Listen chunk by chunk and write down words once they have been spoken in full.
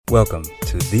Welcome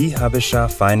to the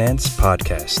Habesha Finance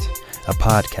Podcast, a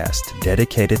podcast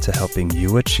dedicated to helping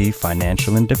you achieve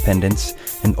financial independence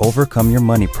and overcome your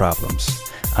money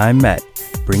problems. I'm Matt,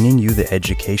 bringing you the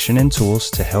education and tools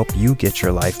to help you get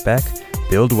your life back,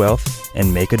 build wealth,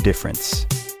 and make a difference.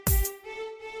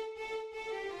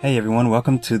 Hey everyone,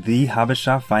 welcome to the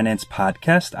Habesha Finance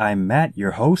Podcast. I'm Matt,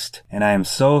 your host, and I am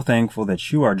so thankful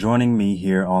that you are joining me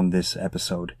here on this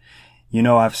episode. You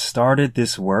know, I've started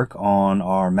this work on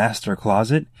our master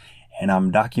closet, and I'm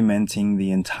documenting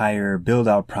the entire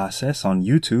build-out process on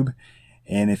YouTube.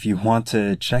 And if you want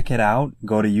to check it out,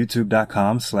 go to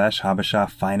youtube.com/Habesha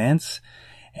Finance,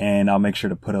 and I'll make sure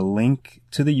to put a link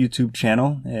to the YouTube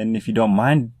channel. And if you don't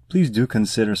mind, please do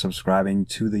consider subscribing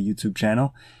to the YouTube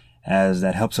channel, as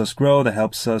that helps us grow, that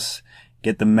helps us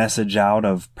get the message out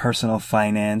of personal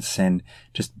finance and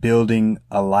just building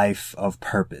a life of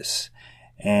purpose.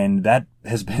 And that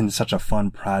has been such a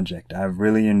fun project. I've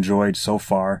really enjoyed so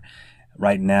far.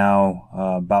 Right now,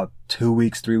 about 3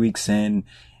 weeks in,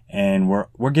 and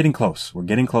we're getting close. We're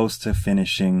getting close to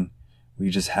finishing.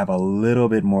 We just have a little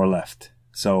bit more left.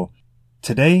 So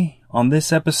today on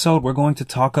this episode, we're going to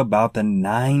talk about the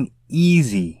 9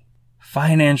 easy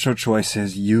financial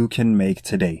choices you can make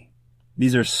today.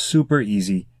 These are super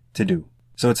easy to do.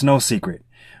 So it's no secret.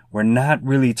 We're not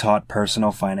really taught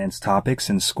personal finance topics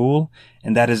in school,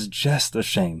 and that is just a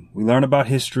shame. We learn about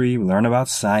history, we learn about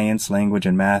science, language,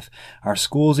 and math. Our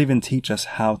schools even teach us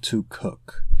how to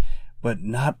cook. But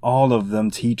not all of them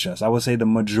teach us. I would say the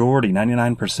majority,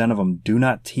 99% of them, do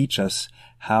not teach us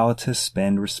how to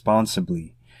spend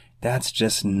responsibly. That's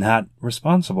just not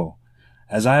responsible.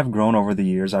 As I have grown over the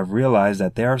years, I've realized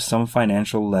that there are some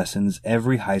financial lessons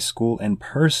every high school and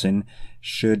person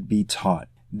should be taught.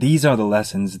 These are the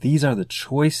lessons, these are the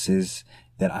choices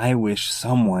that I wish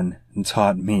someone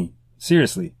taught me.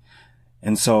 Seriously.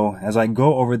 And so, as I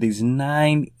go over these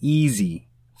 9 easy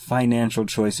financial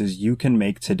choices you can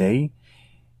make today,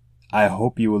 I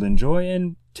hope you will enjoy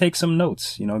and take some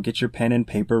notes. You know, get your pen and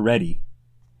paper ready.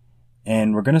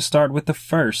 And we're going to start with the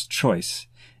first choice,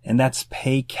 and that's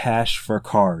pay cash for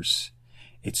cars.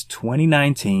 It's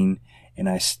 2019. And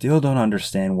I still don't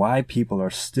understand why people are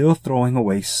still throwing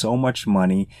away so much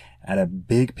money at a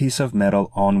big piece of metal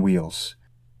on wheels.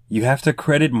 You have to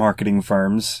credit marketing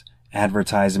firms,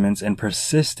 advertisements, and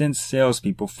persistent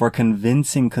salespeople for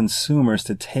convincing consumers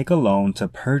to take a loan to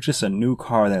purchase a new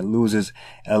car that loses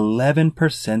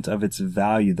 11% of its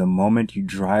value the moment you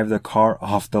drive the car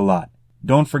off the lot.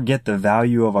 Don't forget the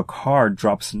value of a car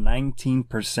drops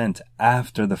 19%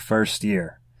 after the first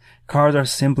year. Cars are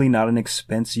simply not an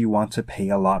expense you want to pay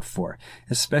a lot for,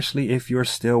 especially if you're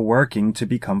still working to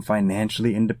become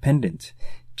financially independent.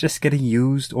 Just get a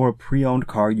used or a pre-owned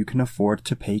car you can afford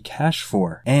to pay cash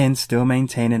for, and still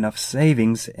maintain enough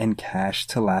savings and cash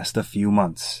to last a few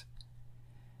months.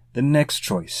 The next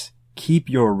choice, keep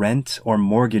your rent or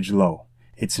mortgage low.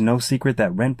 It's no secret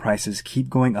that rent prices keep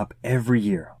going up every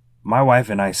year. My wife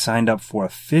and I signed up for a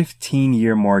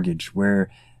 15-year mortgage where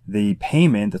the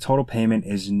total payment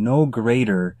is no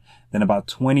greater than about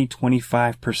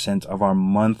 20-25% of our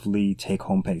monthly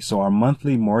take-home pay. So our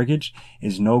monthly mortgage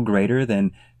is no greater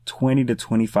than 20 to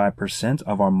 25%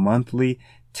 of our monthly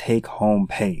take-home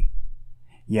pay.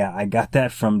 Yeah, I got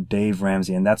that from Dave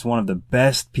Ramsey, and that's one of the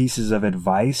best pieces of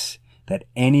advice that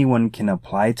anyone can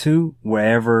apply to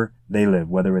wherever they live,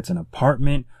 whether it's an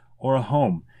apartment or a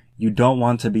home. You don't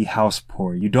want to be house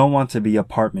poor. You don't want to be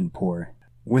apartment poor.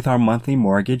 With our monthly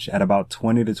mortgage at about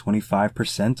 20 to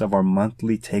 25% of our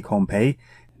monthly take-home pay,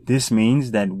 this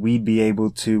means that we'd be able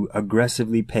to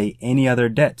aggressively pay any other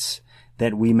debts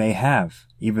that we may have,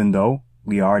 even though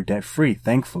we are debt-free,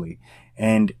 thankfully.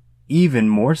 And even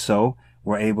more so,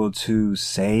 we're able to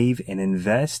save and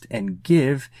invest and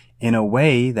give in a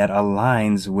way that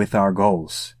aligns with our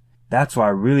goals. That's why I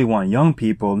really want young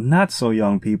people, not so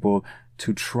young people,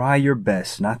 to try your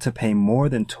best not to pay more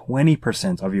than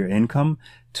 20% of your income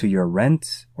to your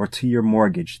rent or to your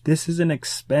mortgage. This is an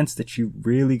expense that you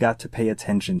really got to pay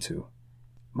attention to.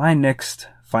 My next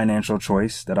financial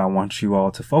choice that I want you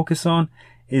all to focus on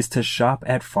is to shop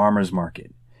at farmers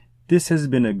market. This has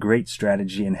been a great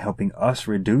strategy in helping us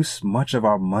reduce much of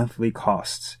our monthly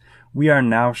costs. We are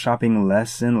now shopping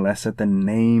less and less at the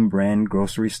name brand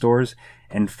grocery stores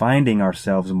and finding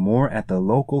ourselves more at the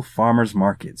local farmers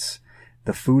markets.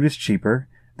 The food is cheaper,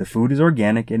 the food is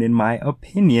organic, and in my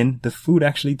opinion, the food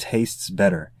actually tastes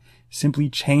better. Simply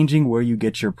changing where you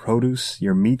get your produce,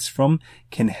 your meats from,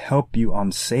 can help you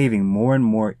on saving more and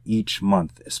more each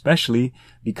month, especially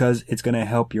because it's going to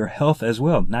help your health as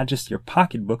well, not just your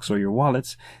pocketbooks or your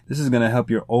wallets. This is going to help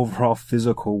your overall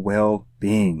physical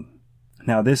well-being.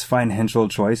 Now, this financial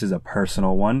choice is a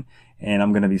personal one, and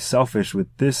I'm going to be selfish with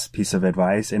this piece of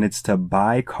advice, and it's to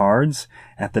buy cards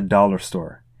at the dollar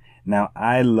store. Now,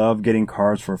 I love getting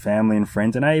cards for family and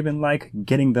friends, and I even like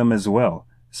getting them as well,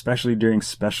 especially during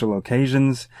special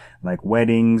occasions like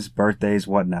weddings, birthdays,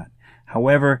 whatnot.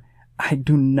 However, I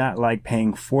do not like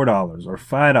paying $4 or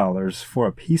 $5 for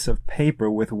a piece of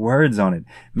paper with words on it.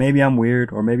 Maybe I'm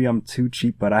weird or maybe I'm too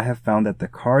cheap, but I have found that the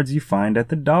cards you find at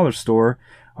the dollar store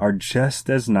are just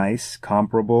as nice,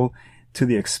 comparable to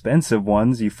the expensive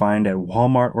ones you find at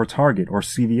Walmart or Target or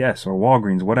CVS or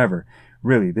Walgreens, whatever.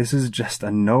 Really, this is just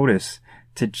a notice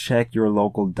to check your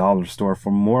local dollar store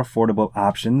for more affordable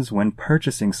options when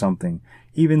purchasing something,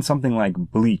 even something like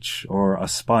bleach or a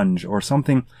sponge or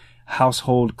something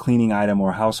household cleaning item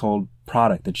or household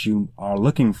product that you are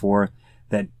looking for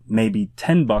that may be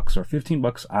 $10 or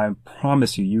 $15. I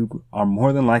promise you are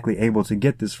more than likely able to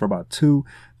get this for about $2,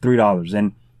 $3.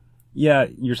 And yeah,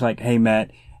 you're just like, hey,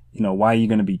 Matt, why are you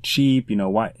going to be cheap?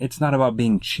 Why? It's not about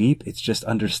being cheap. It's just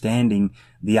understanding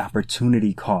the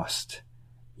opportunity cost.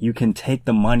 You can take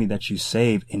the money that you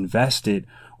save, invest it,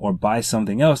 or buy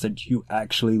something else that you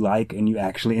actually like and you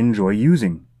actually enjoy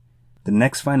using. The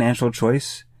next financial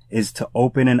choice is to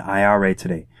open an IRA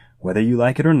today. Whether you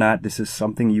like it or not, this is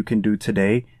something you can do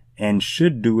today and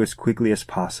should do as quickly as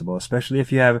possible, especially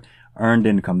if you have earned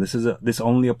income. This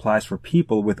only applies for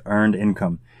people with earned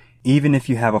income. Even if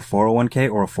you have a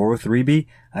 401k or a 403b,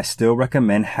 I still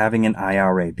recommend having an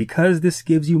IRA because this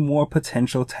gives you more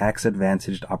potential tax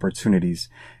advantaged opportunities.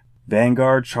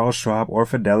 Vanguard, Charles Schwab, or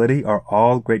Fidelity are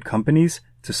all great companies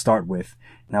to start with.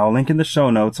 Now, I'll link in the show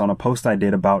notes on a post I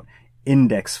did about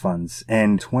index funds,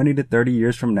 and 20 to 30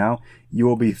 years from now, you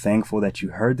will be thankful that you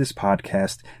heard this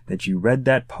podcast, that you read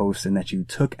that post, and that you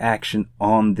took action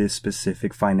on this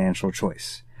specific financial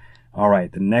choice. All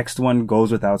right, the next one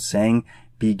goes without saying,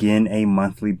 begin a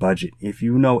monthly budget. If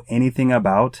you know anything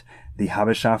about the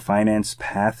Habesha Finance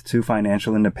path to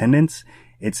financial independence,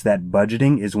 it's that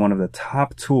budgeting is one of the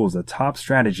top tools, the top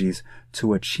strategies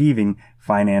to achieving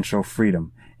financial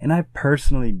freedom. And I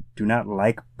personally do not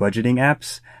like budgeting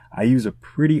apps. I use a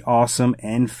pretty awesome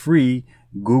and free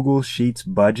Google Sheets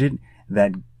budget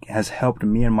that has helped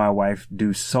me and my wife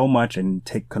do so much and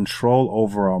take control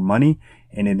over our money,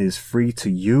 and it is free to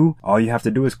you. All you have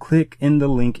to do is click in the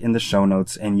link in the show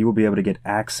notes and you will be able to get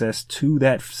access to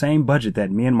that same budget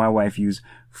that me and my wife use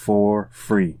for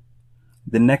free.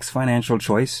 The next financial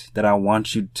choice that I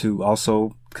want you to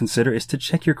also consider is to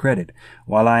check your credit.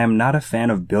 While I am not a fan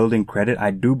of building credit,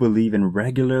 I do believe in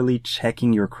regularly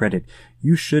checking your credit.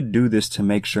 You should do this to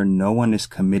make sure no one is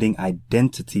committing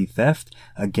identity theft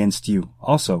against you.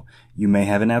 Also, you may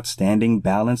have an outstanding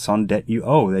balance on debt you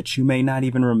owe that you may not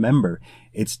even remember.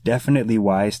 It's definitely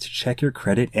wise to check your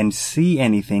credit and see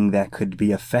anything that could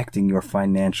be affecting your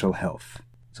financial health.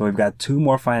 So we've got 2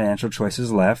 more financial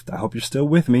choices left. I hope you're still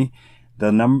with me.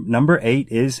 The number 8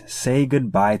 is say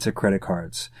goodbye to credit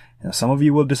cards. Now, some of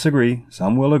you will disagree,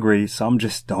 some will agree, some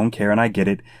just don't care, and I get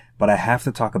it, but I have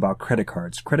to talk about credit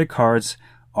cards. Credit cards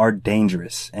are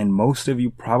dangerous, and most of you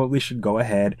probably should go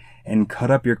ahead and cut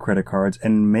up your credit cards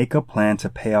and make a plan to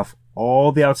pay off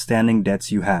all the outstanding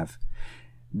debts you have.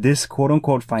 This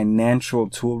quote-unquote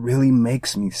financial tool really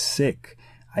makes me sick.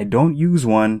 I don't use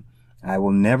one. I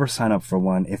will never sign up for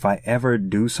one. If I ever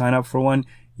do sign up for one,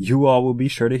 you all will be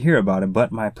sure to hear about it,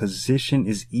 but my position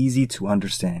is easy to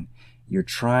understand. You're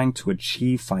trying to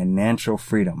achieve financial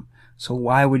freedom. So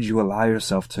why would you allow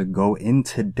yourself to go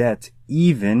into debt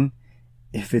even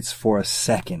if it's for a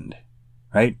second,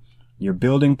 right? You're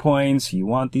building points, you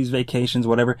want these vacations,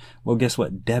 whatever. Well, guess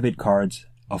what? Debit cards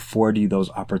afford you those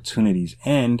opportunities,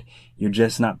 and you're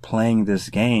just not playing this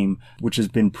game, which has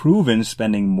been proven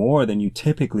spending more than you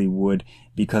typically would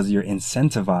because you're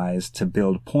incentivized to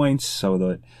build points so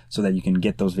that you can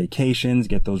get those vacations,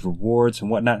 get those rewards and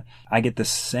whatnot. I get the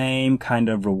same kind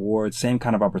of rewards, same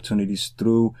kind of opportunities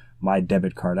through my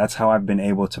debit card. That's how I've been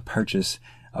able to purchase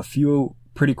a few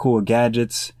pretty cool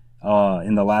gadgets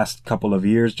in the last couple of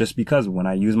years, just because when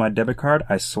I use my debit card,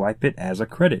 I swipe it as a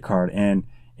credit card and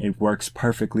it works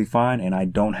perfectly fine, and I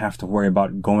don't have to worry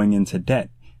about going into debt.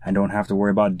 I don't have to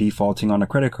worry about defaulting on a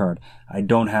credit card. I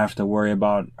don't have to worry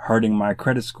about hurting my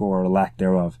credit score or lack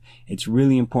thereof. It's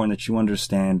really important that you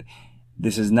understand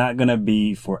this is not going to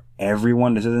be for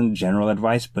everyone. This isn't general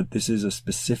advice, but this is a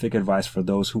specific advice for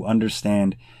those who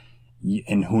understand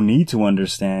and who need to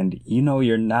understand,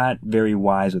 you're not very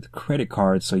wise with credit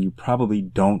cards, so you probably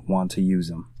don't want to use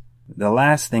them. The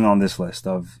last thing on this list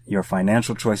of your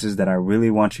financial choices that I really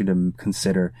want you to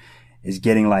consider is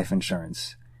getting life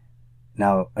insurance.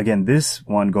 Now, again, this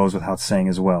one goes without saying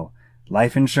as well.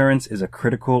 Life insurance is a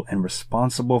critical and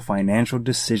responsible financial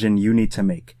decision you need to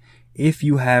make. If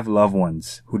you have loved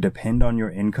ones who depend on your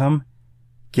income,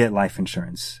 get life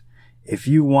insurance. If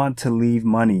you want to leave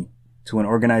money to an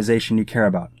organization you care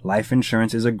about, life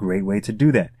insurance is a great way to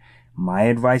do that. My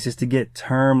advice is to get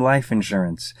term life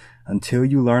insurance until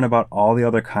you learn about all the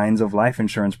other kinds of life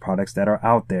insurance products that are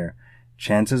out there.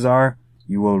 Chances are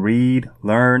you will read,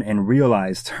 learn, and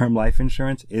realize term life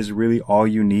insurance is really all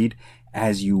you need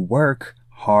as you work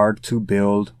hard to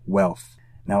build wealth.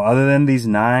 Now, other than these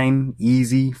 9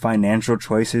 easy financial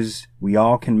choices we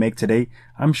all can make today,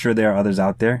 I'm sure there are others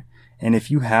out there. And if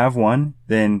you have one,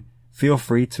 then feel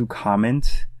free to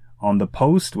comment on the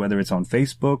post, whether it's on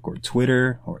Facebook or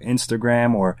Twitter or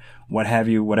Instagram or what have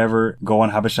you, whatever. Go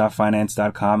on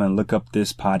habeshopfinance.com and look up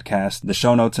this podcast, the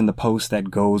show notes and the post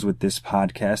that goes with this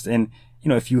podcast. And,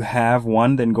 if you have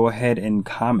one, then go ahead and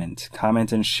comment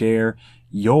and share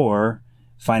your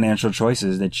financial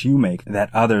choices that you make that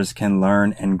others can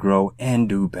learn and grow and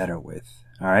do better with.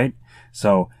 All right.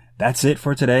 So that's it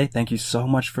for today. Thank you so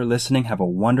much for listening. Have a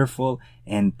wonderful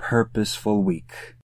and purposeful week.